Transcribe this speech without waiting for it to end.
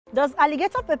Does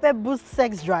alligator pepper boost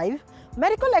sex drive?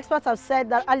 Medical experts have said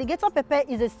that alligator pepper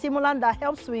is a stimulant that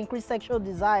helps to increase sexual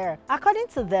desire. According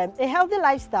to them, a healthy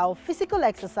lifestyle, physical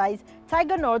exercise,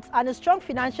 tiger nuts, and a strong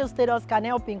financial status can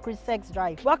help increase sex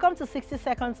drive. Welcome to 60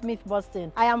 Seconds Myth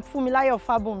Busting. I am Fumilayo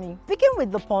Fabumi. Speaking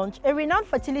with The Punch, a renowned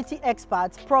fertility expert,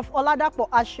 Prof Oladapo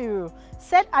Ashiru,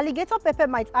 said alligator pepper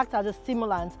might act as a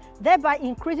stimulant, thereby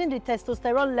increasing the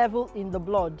testosterone level in the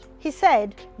blood. He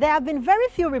said, there have been very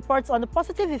few reports on the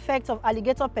positive effects of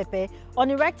alligator pepper on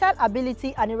erectile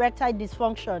ability and erectile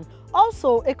dysfunction.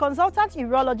 Also, a consultant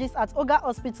urologist at Oga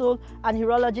Hospital and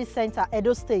Urology Center,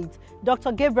 Edo State,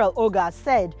 Dr. Gabriel Oga,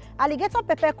 said alligator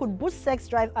pepper could boost sex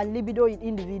drive and libido in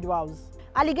individuals.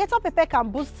 Alligator pepper can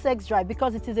boost sex drive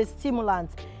because it is a stimulant.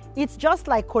 It's just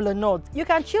like kola nut. You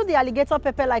can chew the alligator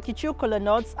pepper like you chew kola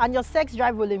nuts and your sex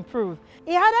drive will improve.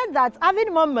 He added that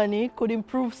having more money could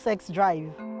improve sex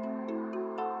drive.